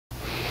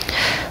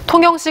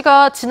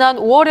통영시가 지난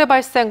 5월에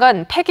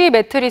발생한 폐기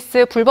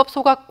매트리스 불법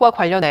소각과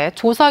관련해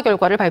조사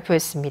결과를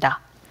발표했습니다.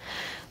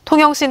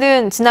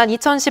 통영시는 지난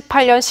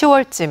 2018년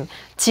 10월쯤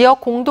지역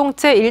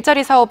공동체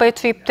일자리 사업에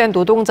투입된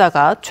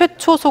노동자가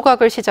최초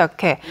소각을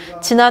시작해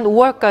지난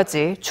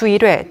 5월까지 주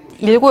 1회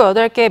 7,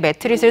 8개의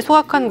매트리스를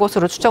소각한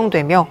것으로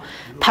추정되며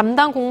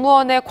담당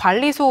공무원의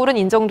관리 소홀은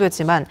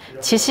인정되지만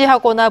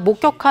지시하거나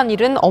목격한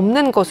일은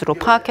없는 것으로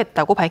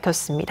파악했다고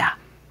밝혔습니다.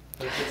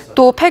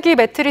 또 폐기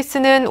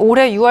매트리스는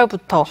올해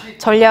 6월부터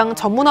전량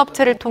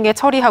전문업체를 통해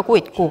처리하고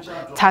있고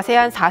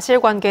자세한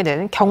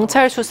사실관계는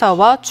경찰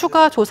수사와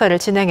추가 조사를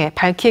진행해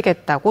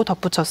밝히겠다고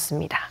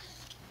덧붙였습니다.